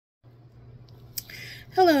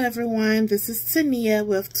Hello everyone, this is Tania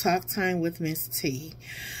with Talk Time with Miss T.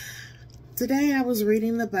 Today I was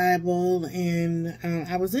reading the Bible and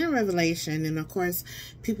I was in Revelation, and of course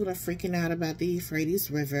people are freaking out about the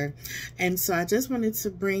Euphrates River, and so I just wanted to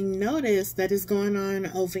bring notice that is going on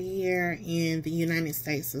over here in the United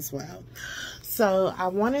States as well. So I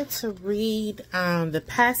wanted to read the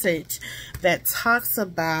passage that talks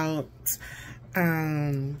about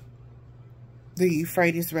the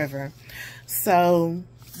Euphrates River. So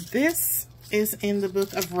this is in the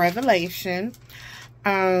book of Revelation,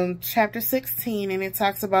 chapter 16, and it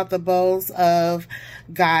talks about the bowls of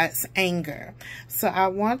God's anger. So I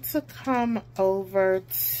want to come over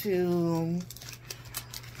to,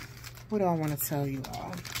 what do I want to tell you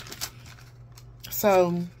all?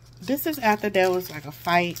 So this is after there was like a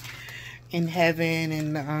fight in heaven,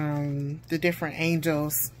 and the different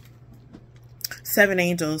angels, 7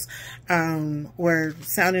 angels, were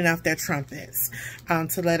sounding off their trumpets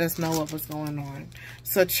to let us know what was going on.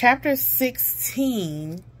 So chapter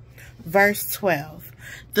 16, verse 12.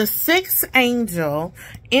 The 6th angel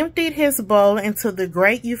emptied his bowl into the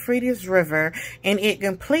great Euphrates River, and it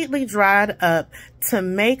completely dried up to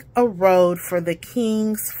make a road for the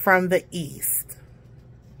kings from the east.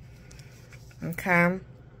 Okay.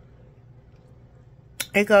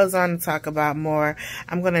 It goes on to talk about more.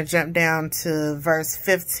 I'm going to jump down to verse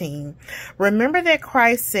 15. Remember that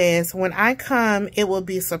Christ says, when I come, it will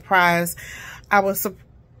be surprised.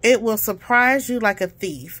 It will surprise you like a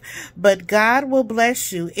thief, but God will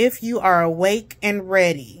bless you if you are awake and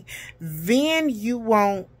ready. Then you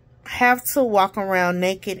won't have to walk around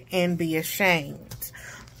naked and be ashamed.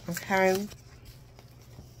 Okay.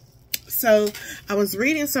 So I was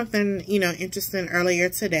reading something, interesting earlier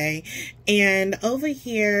today, and over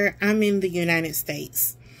here, I'm in the United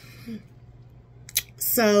States.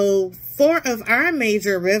 So 4 of our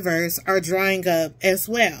major rivers are drying up as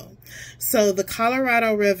well. So the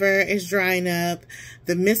Colorado River is drying up,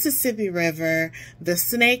 the Mississippi River, the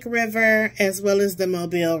Snake River, as well as the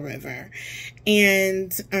Mobile River.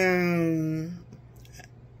 And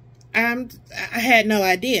I had no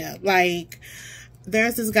idea. Like,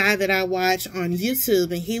 there's this guy that I watch on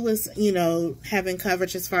YouTube, and he was, having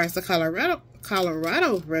coverage as far as the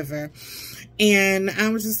Colorado River. And I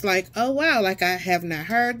was just like, oh, wow, like I have not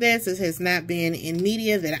heard this. It has not been in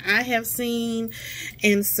media that I have seen.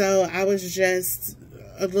 And so I was just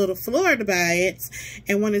a little floored by it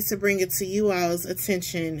and wanted to bring it to you all's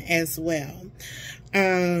attention as well.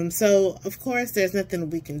 So of course there's nothing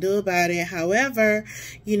we can do about it. However,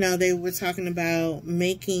 they were talking about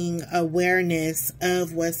making awareness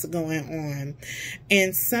of what's going on,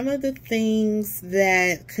 and some of the things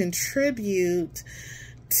that contribute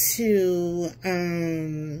to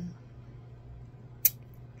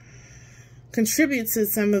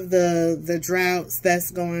some of the droughts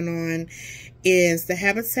that's going on is the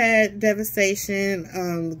habitat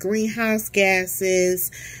devastation, greenhouse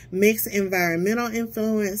gases, mixed environmental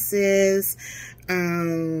influences,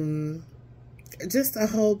 just a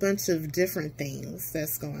whole bunch of different things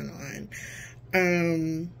that's going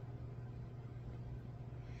on.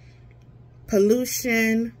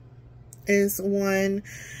 Pollution is one.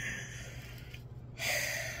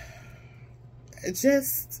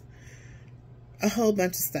 Just a whole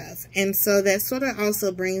bunch of stuff. And so that sort of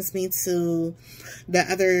also brings me to the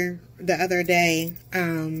other day,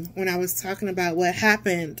 when I was talking about what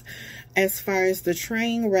happened as far as the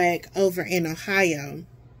train wreck over in Ohio.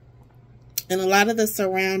 And a lot of the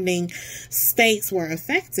surrounding states were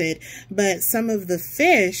affected, but some of the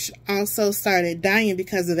fish also started dying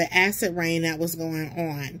because of the acid rain that was going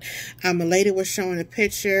on. A lady was showing a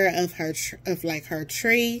picture of her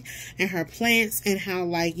tree and her plants, and how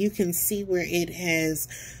you can see where it has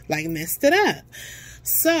messed it up.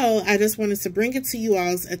 So I just wanted to bring it to you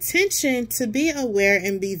all's attention to be aware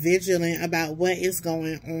and be vigilant about what is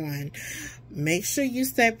going on. Make sure you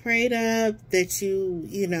stay prayed up, that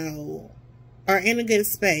you are in a good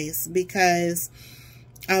space, because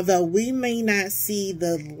although we may not see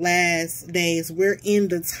the last days, we're in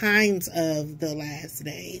the times of the last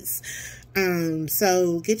days.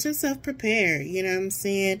 So get yourself prepared. You know what I'm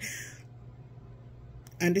saying?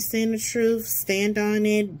 Understand the truth, stand on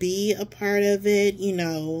it, be a part of it.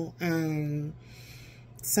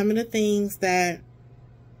 Some of the things that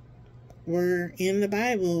were in the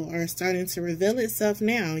Bible are starting to reveal itself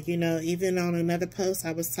now. Even on another post,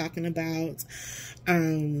 I was talking about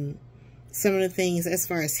some of the things as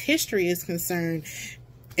far as history is concerned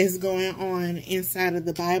is going on inside of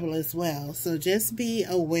the Bible as well. So just be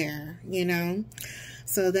aware,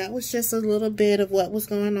 So that was just a little bit of what was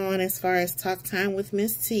going on as far as Talk Time with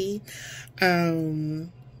Miss T.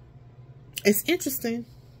 it's interesting.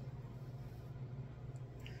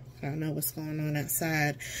 I don't know what's going on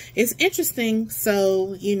outside. It's interesting.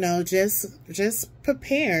 So, you know, just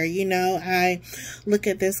prepare. You know, I look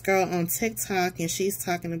at this girl on TikTok and she's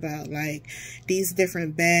talking about like these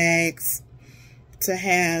different bags to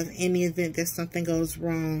have in the event that something goes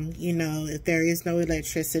wrong, you know, if there is no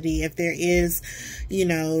electricity, if there is, you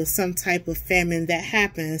know, some type of famine that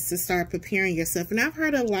happens, to start preparing yourself. And I've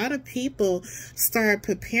heard a lot of people start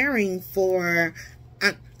preparing for,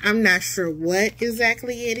 I'm not sure what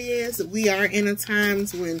exactly it is. We are in a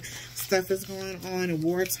times when stuff is going on in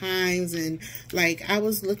war times, and like I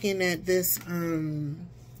was looking at this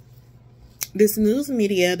this news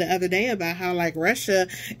media the other day about how like Russia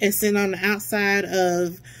is sitting on the outside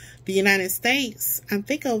of the United States, I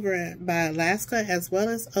think over by Alaska, as well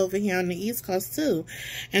as over here on the East Coast too.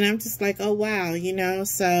 And I'm just like, oh wow, you know,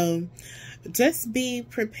 so just be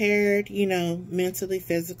prepared, you know, mentally,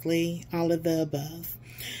 physically, all of the above.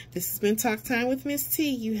 This has been Talk Time with Miss T.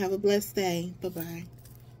 You have a blessed day. Bye-bye.